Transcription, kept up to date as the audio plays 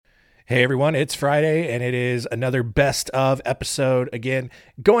Hey everyone, it's Friday and it is another best of episode. Again,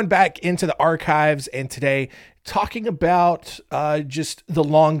 going back into the archives and today talking about just the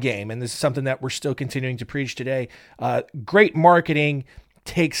long game. And this is something that we're still continuing to preach today. Great marketing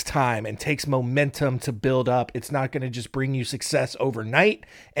takes time and takes momentum to build up. It's not going to just bring you success overnight.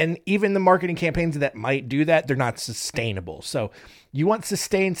 And even the marketing campaigns that might do that, they're not sustainable. So you want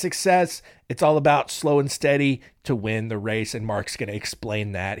sustained success. It's all about slow and steady to win the race. And Marc's going to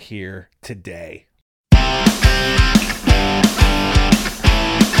explain that here today.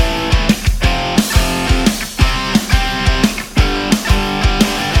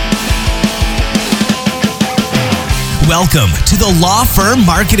 Welcome to the Law Firm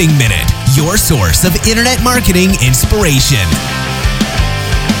Marketing Minute, your source of internet marketing inspiration.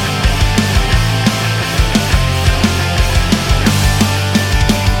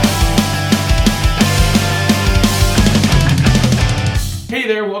 Hey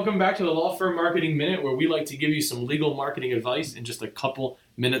there, welcome back to the Law Firm Marketing Minute, where we like to give you some legal marketing advice in just a couple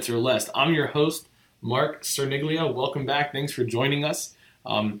minutes or less. I'm your host, Marc Cerniglia. Welcome back. Thanks for joining us.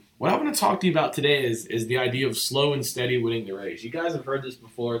 What I want to talk to you about today is the idea of slow and steady winning the race. You guys have heard this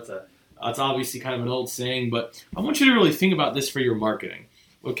before. It's obviously kind of an old saying, but I want you to really think about this for your marketing.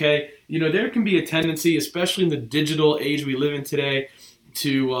 Okay, there can be a tendency, especially in the digital age we live in today,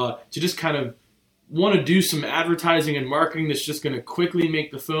 to just kind of want to do some advertising and marketing that's just going to quickly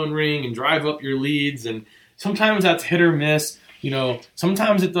make the phone ring and drive up your leads. And sometimes that's hit or miss.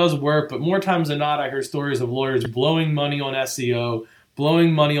 Sometimes it does work, but more times than not, I hear stories of lawyers blowing money on SEO,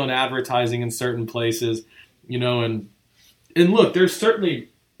 blowing money on advertising in certain places, and look, there's certainly,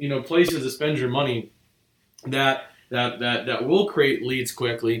 places to spend your money that will create leads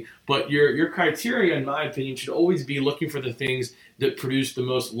quickly, but your criteria, in my opinion, should always be looking for the things that produce the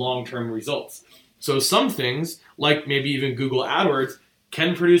most long-term results. So some things, like maybe even Google AdWords,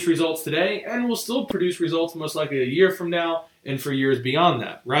 can produce results today and will still produce results most likely a year from now and for years beyond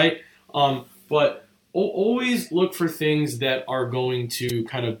that, right? But always look for things that are going to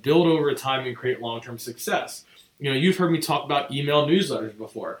kind of build over time and create long-term success. You've heard me talk about email newsletters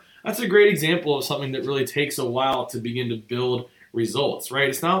before. That's a great example of something that really takes a while to begin to build results, right?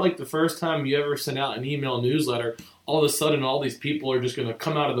 It's not like the first time you ever send out an email newsletter, all of a sudden all these people are just going to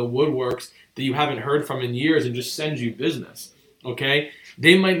come out of the woodworks that you haven't heard from in years and just send you business, okay?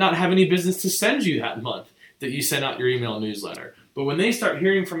 They might not have any business to send you that month that you send out your email newsletter. But when they start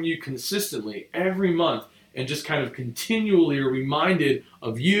hearing from you consistently every month and just kind of continually are reminded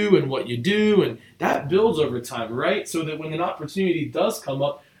of you and what you do, and that builds over time, right? So that when an opportunity does come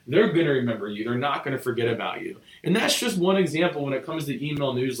up, they're going to remember you. They're not going to forget about you. And that's just one example when it comes to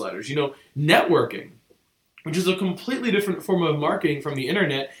email newsletters. Networking, which is a completely different form of marketing from the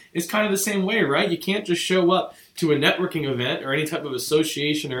internet, is kind of the same way, right? You can't just show up to a networking event or any type of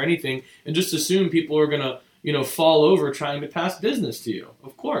association or anything and just assume people are going to fall over trying to pass business to you.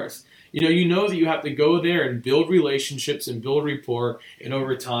 Of course. You know that you have to go there and build relationships and build rapport, and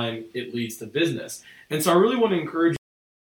over time, it leads to business. And so I really want to encourage